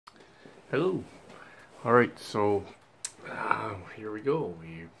Hello. All right, so here we go.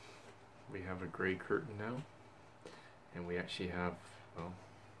 We have a gray curtain now, and we actually have, well,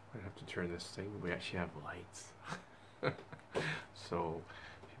 I have to turn this thing. We actually have lights, so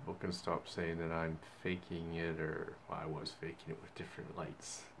people can stop saying that I'm faking it, or well, I was faking it with different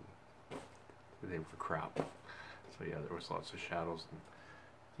lights. They were crap. So yeah, there was lots of shadows. And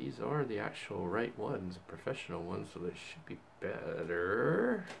these are the actual right ones, professional ones, so they should be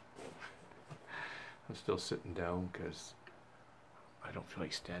better. I'm still sitting down because I don't feel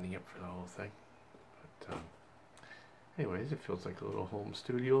like standing up for the whole thing. But anyways, it feels like a little home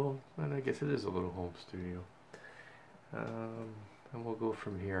studio, and I guess it is a little home studio. And we'll go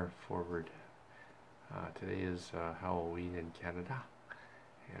from here forward. Today is Halloween in Canada,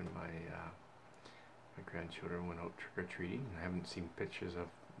 and my grandchildren went out trick-or-treating. I haven't seen pictures of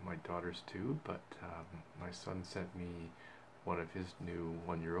my daughters too, but my son sent me one of his new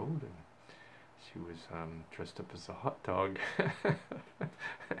 1-year-old, and she was dressed up as a hot dog.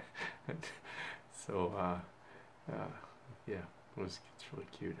 So yeah, it's really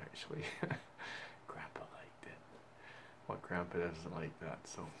cute actually. Grandpa liked it. What grandpa doesn't like that?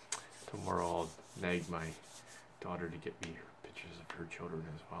 So tomorrow I'll nag my daughter to get me pictures of her children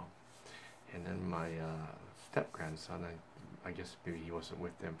as well. And then my step-grandson, I guess maybe he wasn't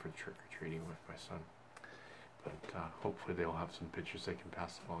with them for trick-or-treating with my son. But hopefully they'll have some pictures they can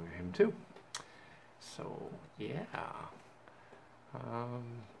pass along to him too. So yeah,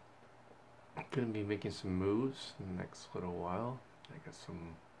 I'm gonna be making some moves in the next little while. I got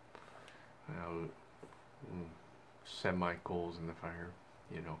some semi goals in the fire,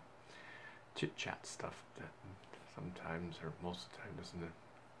 you know, chit chat stuff that sometimes or most of the time doesn't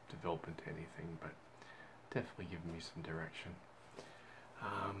develop into anything, but definitely giving me some direction.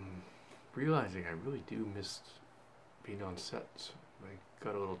 Realizing I really do miss being on set. I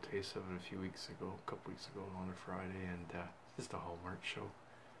got a little taste of it a couple weeks ago on a Friday, and it's just a Hallmark show.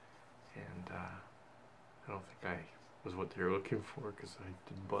 And I don't think I was what they were looking for because I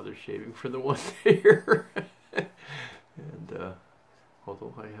didn't bother shaving for the one day. And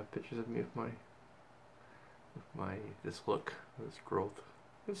although I have pictures of me with this look, this growth,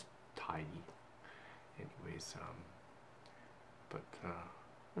 it's tiny. Anyways, but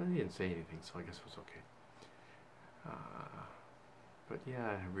I didn't say anything, so I guess it was okay. But yeah,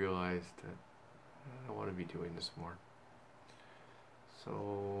 I realized that I want to be doing this more.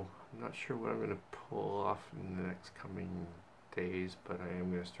 So I'm not sure what I'm going to pull off in the next coming days, but I am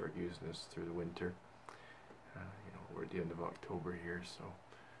going to start using this through the winter. You know, we're at the end of October here, so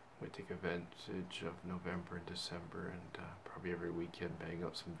I'm going to take advantage of November and December, and probably every weekend bang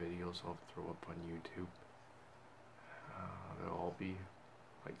out some videos I'll throw up on YouTube. They'll all be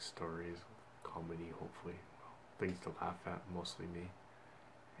like stories, comedy, hopefully. Well, things to laugh at, mostly me.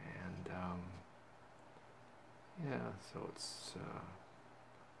 And yeah, so it's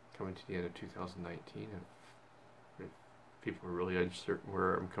coming to the end of 2019. If people are really uncertain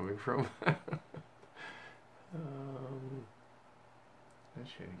where I'm coming from.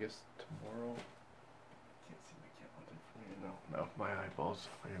 Actually, I guess tomorrow. Can't see my camera. No, my eyeballs.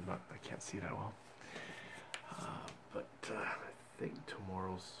 I can't see that well. But I think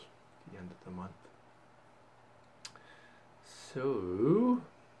tomorrow's the end of the month. So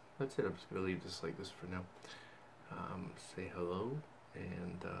that's it. I'm just going to leave this like this for now. Say hello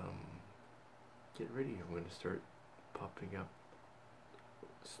and get ready. I'm going to start popping up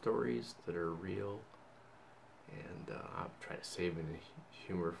stories that are real, and I'll try to save in a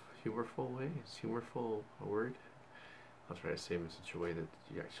humorful way. Is humorful a word? I'll try to save in such a way that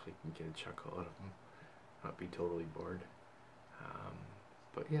you actually can get a chuckle out of them, not be totally bored.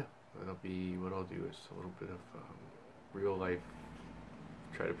 But yeah, that'll be what I'll do, is a little bit of real life,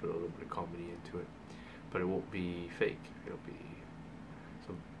 try to put a little bit of comedy into it, but it won't be fake. It'll be,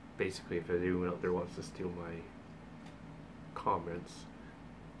 so basically if anyone out there wants to steal my comments,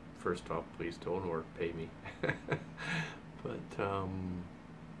 first off, please don't, or pay me. But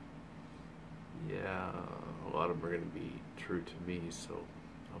yeah, a lot of them are going to be true to me, so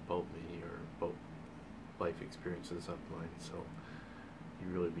about me or about life experiences of mine, so you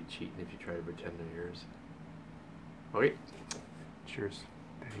really be cheating if you try to pretend they're yours. Okay, cheers.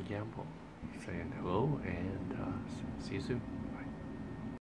 Danny Gamble saying hello, and see you soon.